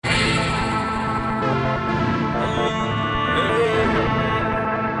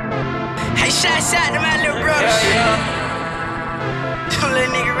Shouts out to my little brother. Them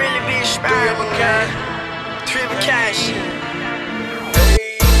little nigga really be inspired. Triple cash.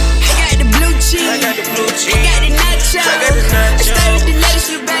 I got the blue cheese. I got the nacho. I stay with the ladies,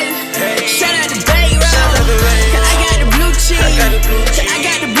 little baby. Shout out to Bay Road. I got the blue cheese. I got the blue cheese. I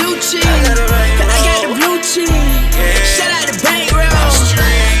got the blue cheese. Shout out to Bay Road.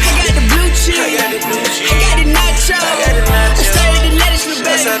 I got the blue cheese. I got the nacho. I stay with the ladies, little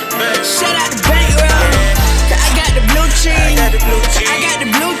baby. Shout out to Bay Road. I got the blue cheese. I got the blue cheese.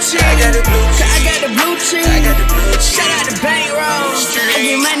 I got the blue cheese. Shout out to Bay Road. I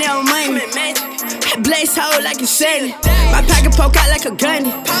get money on money. I blaze hole like it's Sally. My pocket poke out like a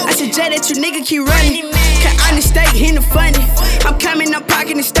gunny. I suggest that you nigga keep running. Cause on the state, he the funny. I'm coming up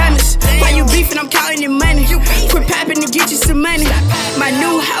pocketing stomachs. While you beefing, I'm counting your money. Quit popping to get you some money. My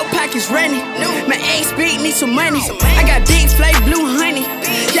new house pockets running. My ex big need some money. I got big flake blue honey.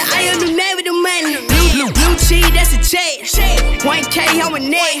 Yeah, I am the man with the money. Blue cheese, that's a check. 1K on my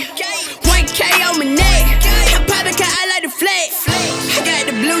neck. 1K on my neck. I pop it cause I like the flex. I got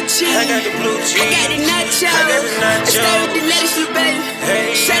the blue cheese. I got the nacho. I stay with the ladies, little baby.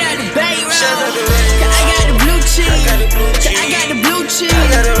 Shout out to Bay Road. Cause I got the blue cheese. Cause I got the blue cheese.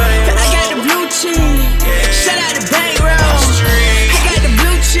 Cause I got the blue cheese. Shout out to Bay Road. I got the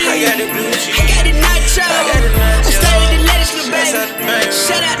blue cheese. I got the nacho. I stay with the ladies, little baby.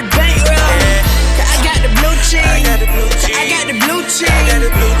 Shout out to Bay Road. Cause I got the blue cheese. I got the blue cheese. I got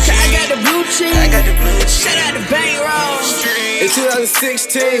the blue cheese. Shout out to Bay Road. It's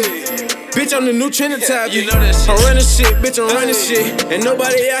 2016, bitch, I'm the new trending topic. I'm running shit, bitch, I'm running shit. And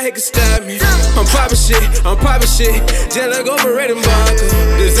nobody out here can stop me. I'm popping shit, just like overrated vodka.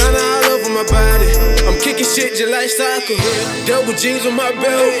 Designer all over my body, I'm kicking shit just like soccer. Double G's on my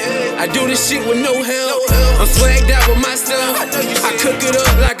belt, I do this shit with no help. I'm swagged out with my stuff, I cook it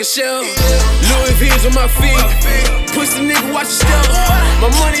up like a shelf. Louis V's on my feet, pussy nigga watch your stuff.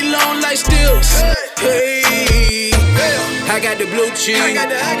 My money long like stills. Hey, I got the blue cheese. I got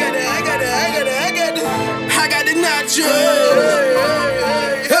the nacho.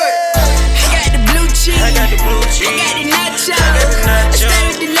 Hey. I got the blue cheese. I got the nacho. I stay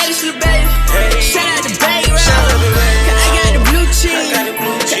with the ladies, little baby. Shout out to Bay Road. Cause I got the blue cheese. Cause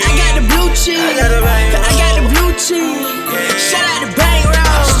I got the blue cheese. Cause I got the blue cheese. Shout out to Bay Road.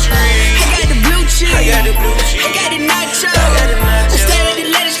 I got the blue cheese. I got the nacho. I stay with the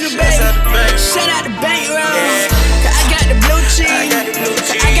ladies, little baby. Shout out to Bay Road. Cause I got the blue cheese. I got the blue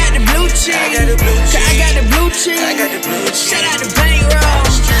cheese.